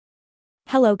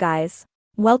Hello guys.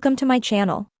 Welcome to my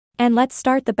channel. And let's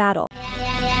start the battle.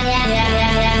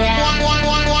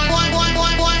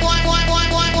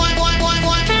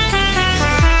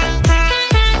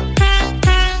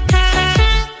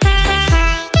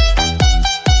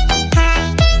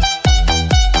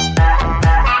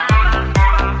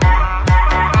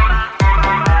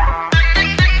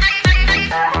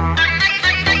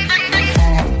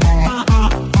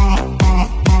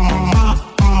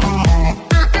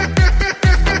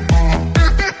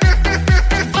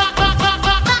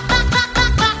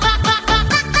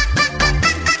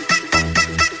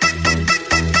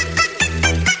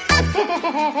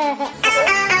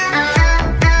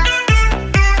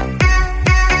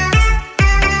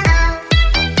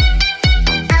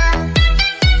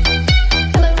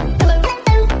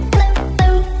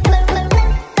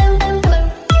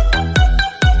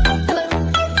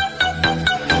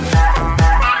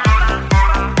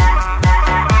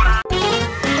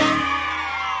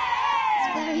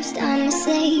 I'ma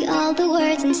say all the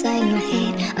words inside my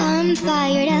head. I'm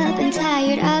fired up and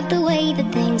tired of the way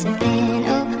that things have been.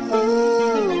 Oh,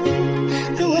 ooh,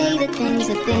 the way that things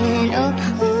have been. Oh,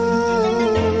 ooh.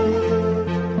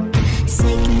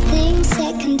 Second thing,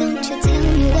 second, don't you tell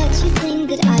me what you think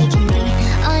that I can be.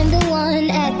 I'm the one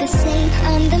at the same.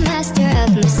 I'm the master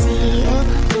of my sea. Oh,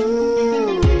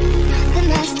 ooh, the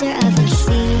master of my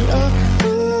sea. Oh,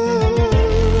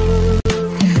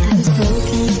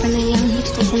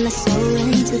 taking my soul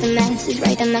into the masses,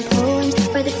 writing my poems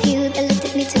for the few that looked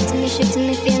at me, took to me, shook to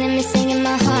me, feeling me, singing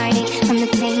my heartache. From the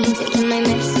pain, taking my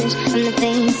message, from the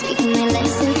veins, speaking my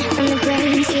lesson, from the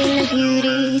brain, seeing the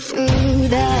beauty through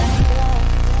the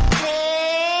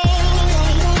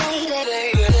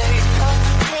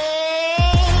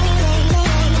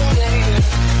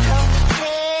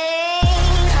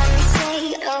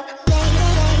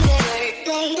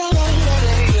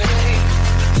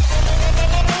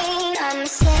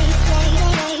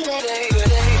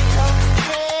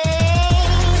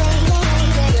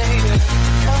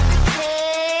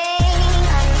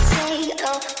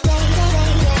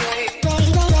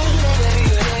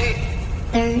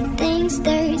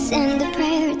send a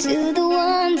prayer to the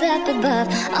ones up above.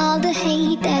 All the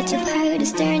hate that you've heard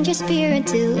has turned your spirit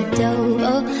to a dove.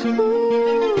 Oh,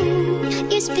 ooh,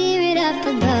 your spirit up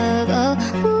above. Oh,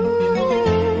 ooh.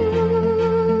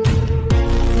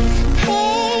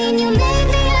 Hey, you made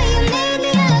me, oh, you made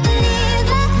me a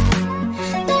believer,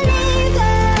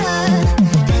 believer.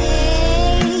 Hey,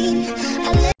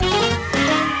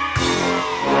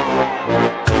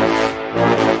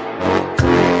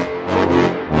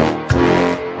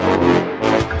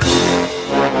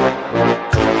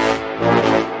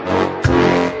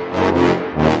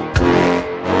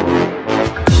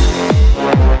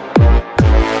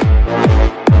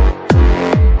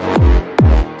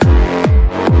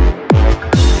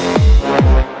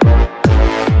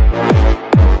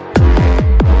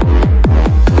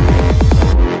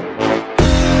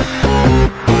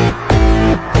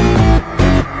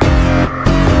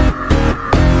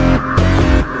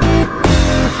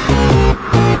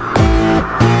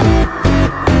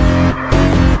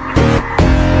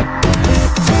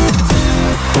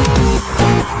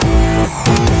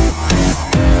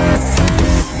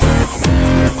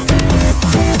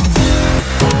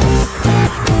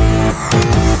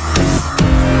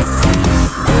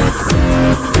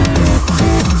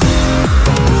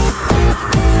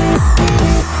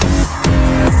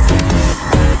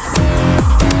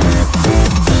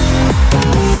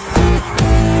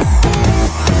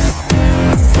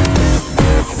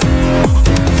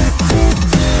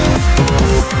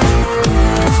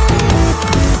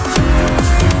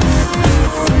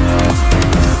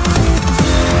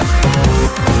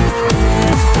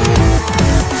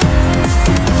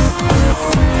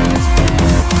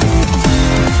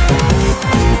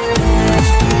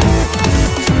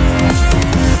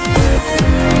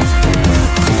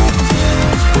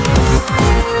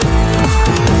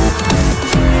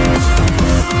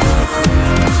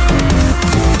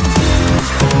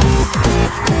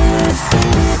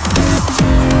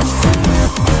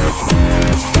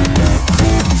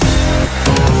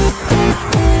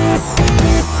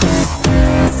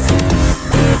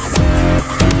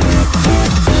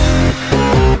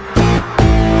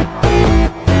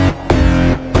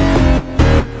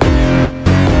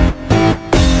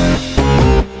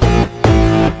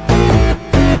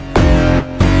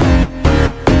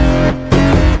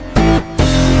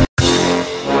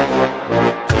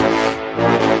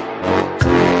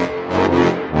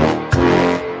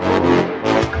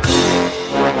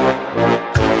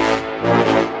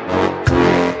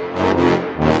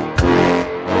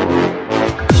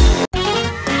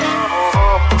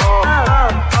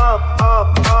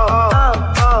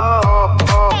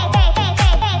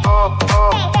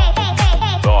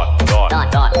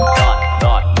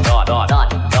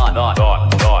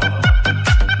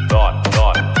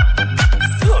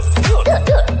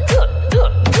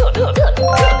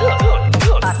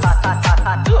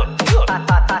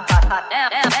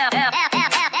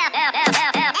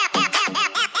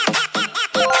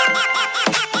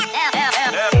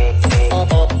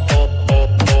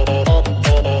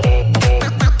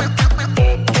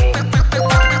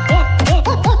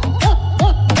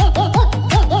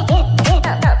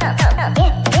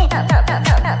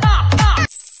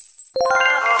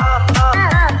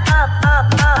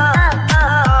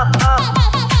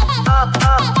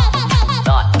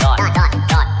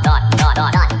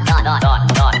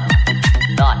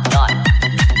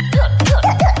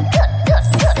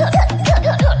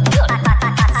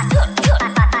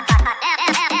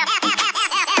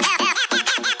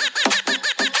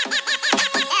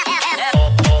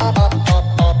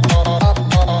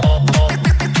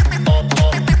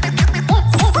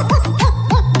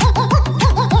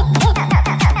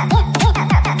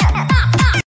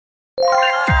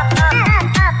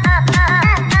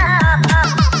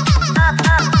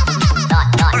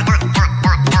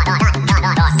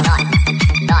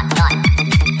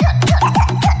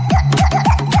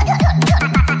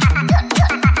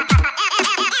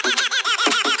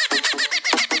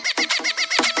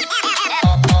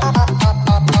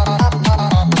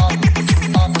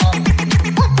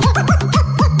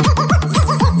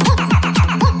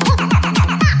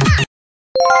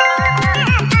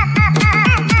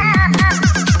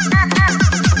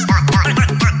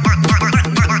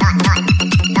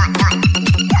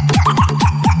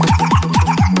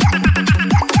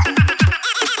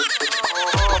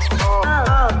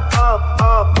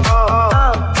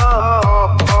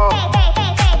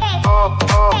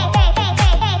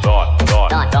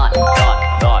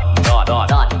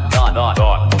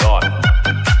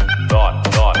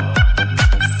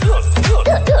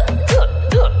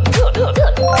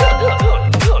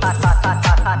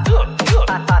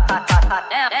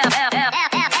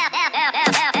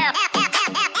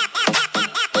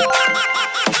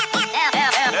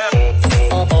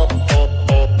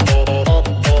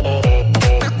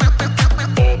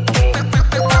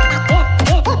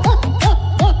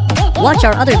 Watch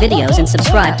our other videos and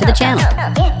subscribe to the channel.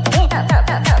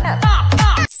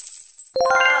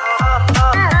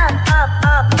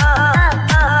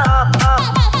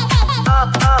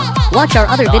 Watch our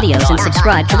other videos and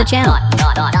subscribe to the channel.